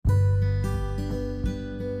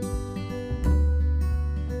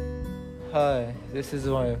Hi, this is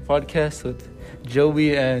my podcast with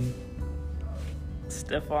Joey and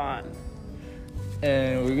Stefan.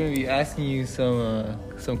 we're gonna be asking you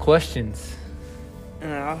some questions.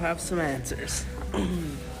 And I'll have some answers.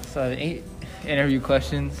 So I have 8 interview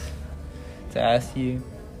questions to ask you,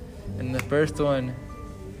 and the first one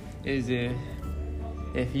is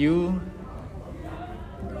if you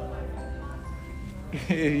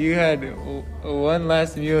had one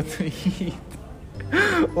last meal to eat,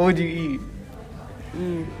 what would you eat?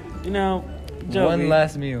 Joey. One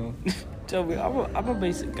last meal. Joey, I'm a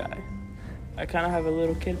basic guy. I kind of have a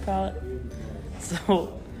little kid palate.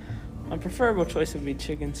 So, my preferable choice would be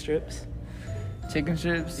chicken strips. Chicken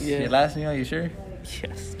strips? Yeah. Your last meal, you sure?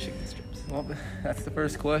 Yes, chicken strips. Well, that's the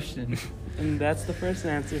first question. And that's the first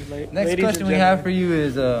answer. Next question we have for you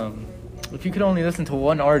is, if you could only listen to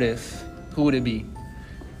one artist, who would it be?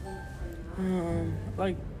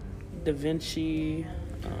 Like Da Vinci,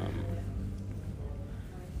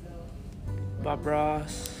 Bob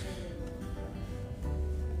Ross.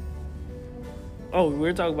 Oh,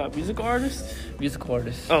 we're talking about musical artists? Musical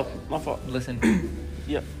artist. Oh, my fault. Listen.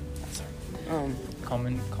 Yep. Sorry.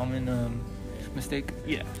 Common mistake.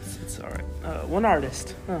 Yeah, it's all right. One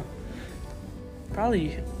artist.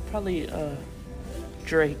 Probably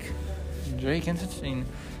Drake. Drake, interesting.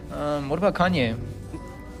 What about Kanye?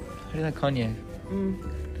 How do you like Kanye?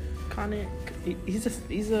 Kanye,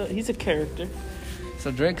 he's a character.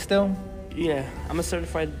 So Drake still? Yeah, I'm a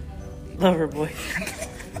certified lover boy.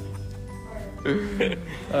 All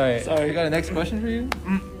right. Sorry. I got a next question for you.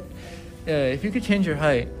 If you could change your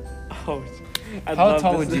height, Oh, how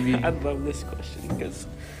tall would you be? I'd love this question because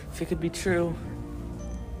if it could be true,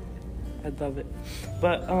 I'd love it.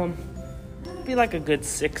 But be like a good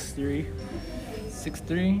 6'3".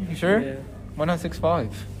 6'3"? You sure? Yeah. Why not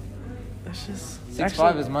 6'5"? That's just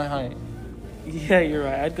 6'5" is my height. Yeah, you're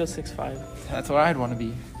right. I'd go 6'5". That's what I'd want to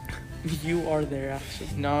be. You are there actually.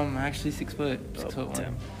 No, I'm actually 6 foot. 6 foot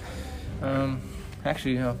damn. 1.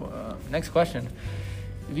 Actually, next question.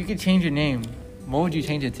 If you could change your name, what would you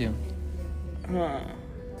change it to?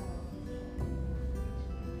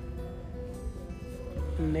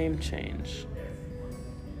 Name change.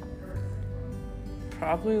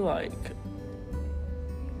 Probably like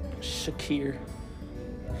Shakir.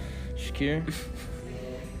 Shakir?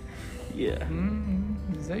 Yeah.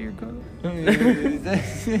 Is that your color? is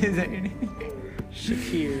that your name?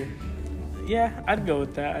 Shakir. Yeah, I'd go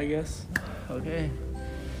with that, I guess. Okay.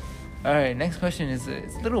 Alright, next question is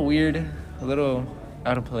it's a little weird, a little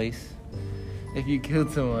out of place. If you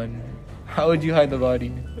killed someone, how would you hide the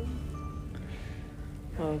body?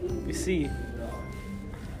 Well, you see,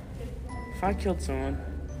 if I killed someone,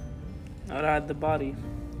 I'd hide the body.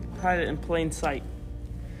 Hide it in plain sight.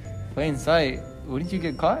 Plain sight? Wouldn't you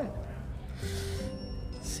get caught?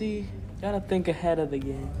 See, gotta think ahead of the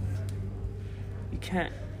game. You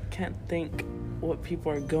can't think what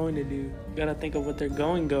people are going to do. You gotta think of what they're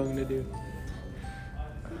going to do.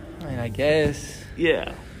 I mean, I guess.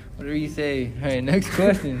 Yeah. Whatever you say. Alright, next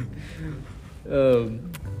question.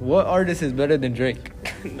 What artist is better than Drake?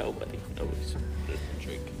 Nobody's better than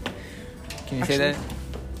Drake. Can you say that?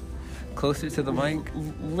 Closer to the mic?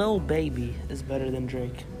 Lil Baby is better than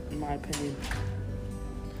Drake, in my opinion.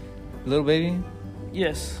 Lil Baby?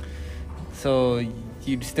 Yes. So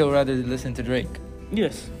you'd still rather listen to Drake?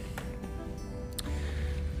 Yes.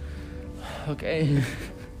 Okay.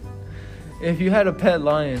 If you had a pet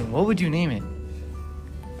lion, what would you name it?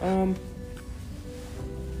 I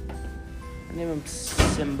name him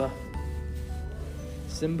Simba.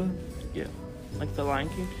 Simba? Yeah. Like the Lion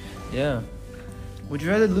King? Yeah. Would you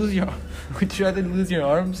rather lose your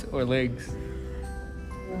arms or legs?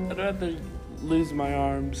 I'd rather lose my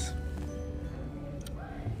arms.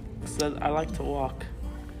 So I like to walk.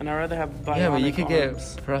 And I'd rather have bionic Yeah, but you could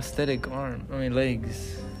arms. get prosthetic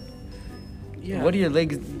legs. Yeah. What do your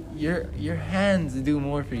legs, your hands do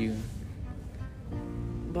more for you?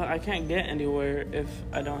 But I can't get anywhere if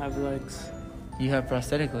I don't have legs. You have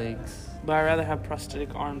prosthetic legs. But I'd rather have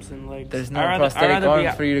prosthetic arms than legs. There's no prosthetic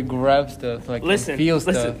arms for you to grab stuff, and feel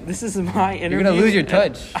stuff. This is my interview. You're going to lose your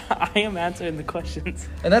touch. I am answering the questions.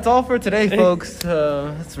 And that's all for today, folks.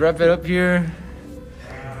 Let's wrap it up here.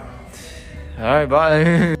 All right,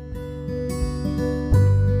 bye.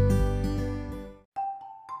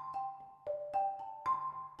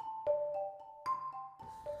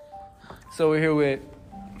 So we're here with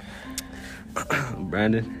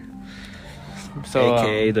Brandon, so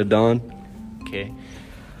aka the Don. Okay.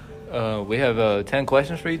 We have 10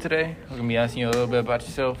 questions for you today. We're gonna be asking you a little bit about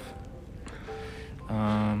yourself.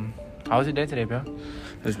 How was your day today, bro?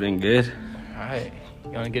 It's been good. All right.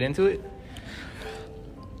 You wanna get into it?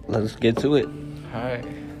 let's get to it. All right.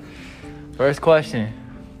 First question.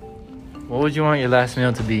 What would you want your last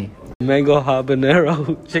meal to be? Mango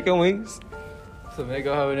habanero chicken wings. Some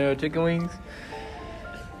mango habanero chicken wings?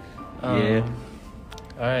 Yeah.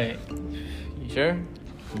 All right. You sure?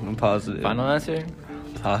 I'm positive. Final answer?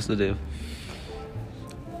 Positive.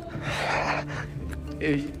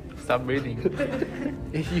 Stop breathing.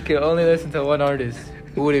 If you could only listen to one artist,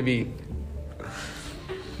 who would it be?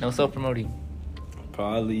 No self-promoting.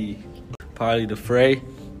 Probably the Fray.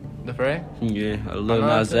 The Fray? Yeah, a Lil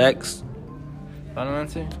Final Nas answer? X. Final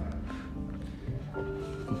answer?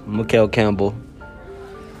 Mikael Campbell.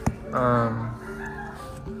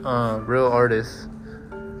 Real artist.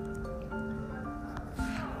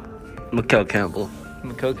 Mikael Campbell.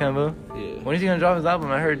 Mikael Campbell? Yeah. When is he gonna drop his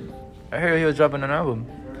album? I heard he was dropping an album.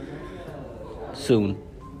 Soon.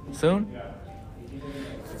 Soon?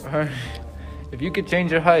 Alright. If you could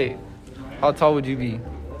change your height, how tall would you be?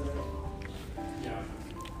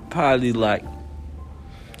 Probably like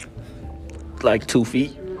 2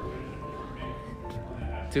 feet.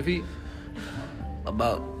 2 feet?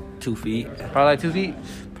 About 2 feet. Probably like 2 feet?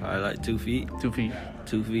 Probably like 2 feet. 2 feet.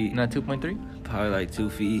 2 feet. Not 2.3? Probably like 2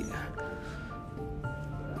 feet.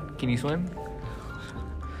 Can you swim?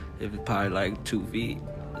 If it's probably like 2 feet.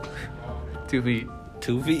 2 feet.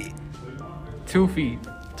 2 feet. 2 feet.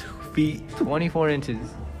 2 feet. 24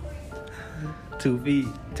 inches. 2 feet.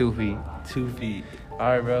 2 feet. 2 feet.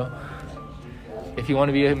 Alright, bro. If you want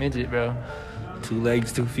to be a midget, bro. 2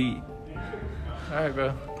 legs, 2 feet. Alright,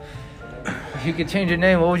 bro. If you could change your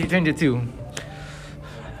name, what would you change it to?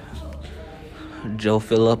 Joe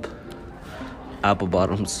Phillip. Apple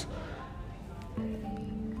Bottoms.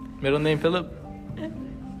 Middle name Philip?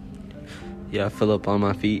 Yeah, Phillip on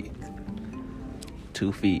my feet.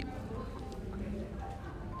 2 feet.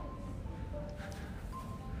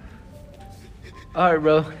 Alright,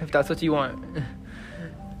 bro. If that's what you want.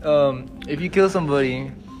 If you kill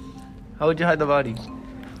somebody, how would you hide the body?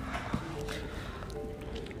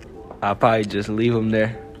 I'll probably just leave him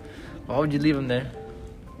there. Why would you leave him there?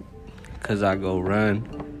 Because I go run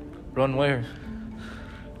Run where?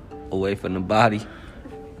 away from the body.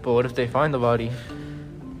 But what if they find the body?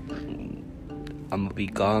 I'm going to be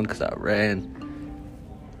gone because I ran.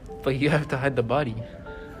 But you have to hide the body.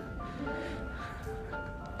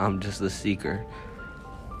 I'm just a seeker.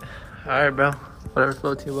 Alright, bro. Whatever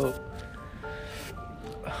floats your boat.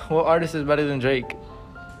 What artist is better than Drake?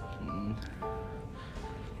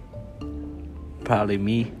 Probably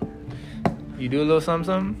me. You do a little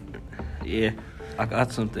something? Yeah, I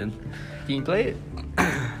got something. Can you play it?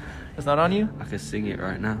 It's not on you? I can sing it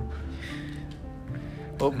right now.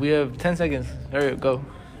 Well, we have 10 seconds. Hurry up, go.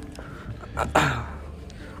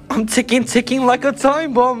 I'm ticking like a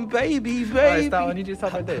time bomb, baby. Alright, stop. I need you to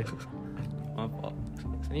stop right there. My fault.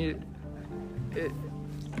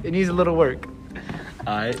 It needs a little work.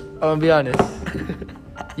 Alright. I'm gonna be honest.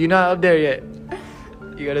 You're not up there yet.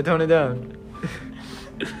 You gotta tone it down.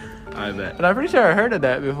 I bet. But I'm pretty sure I heard of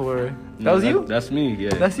that before. That was you? That's me,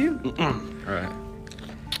 yeah. That's you? Alright.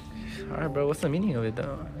 Alright, bro. What's the meaning of it,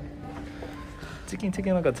 though?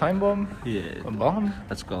 Ticking like a time bomb? Yeah. A bomb?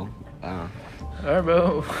 Let's go. Alright,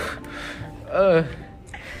 bro. If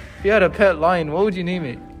you had a pet lion, what would you name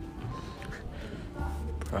it?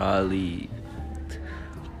 Probably.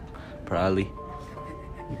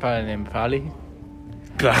 You probably name it Probably.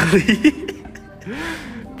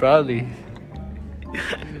 Probably.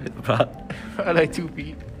 Probably like 2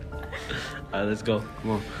 feet. Alright, let's go.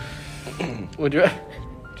 Come on. Would you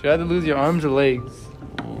rather lose your arms or legs?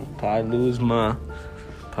 Probably lose my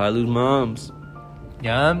arms.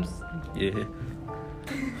 Your arms? Yeah.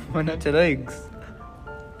 Why not your legs?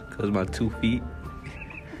 Cause my 2 feet.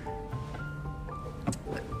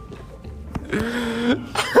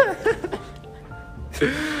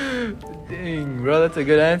 Dang, bro, that's a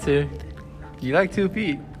good answer. You like 2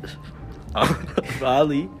 feet.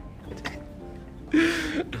 Probably.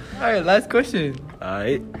 Alright, last question.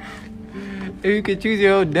 Alright. If you could choose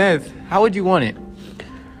your own death, how would you want it?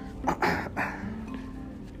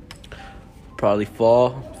 Probably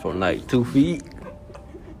fall from like 2 feet.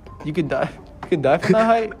 You could die. You could die from that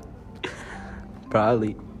height.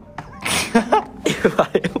 Probably.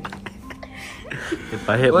 If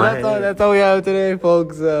I hit Well, my head. that's all we have today,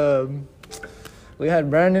 folks. We had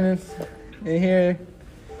Brandon in here.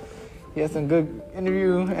 He had some good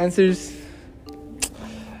interview answers.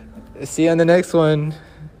 See you on the next one.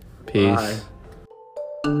 Peace. Bye.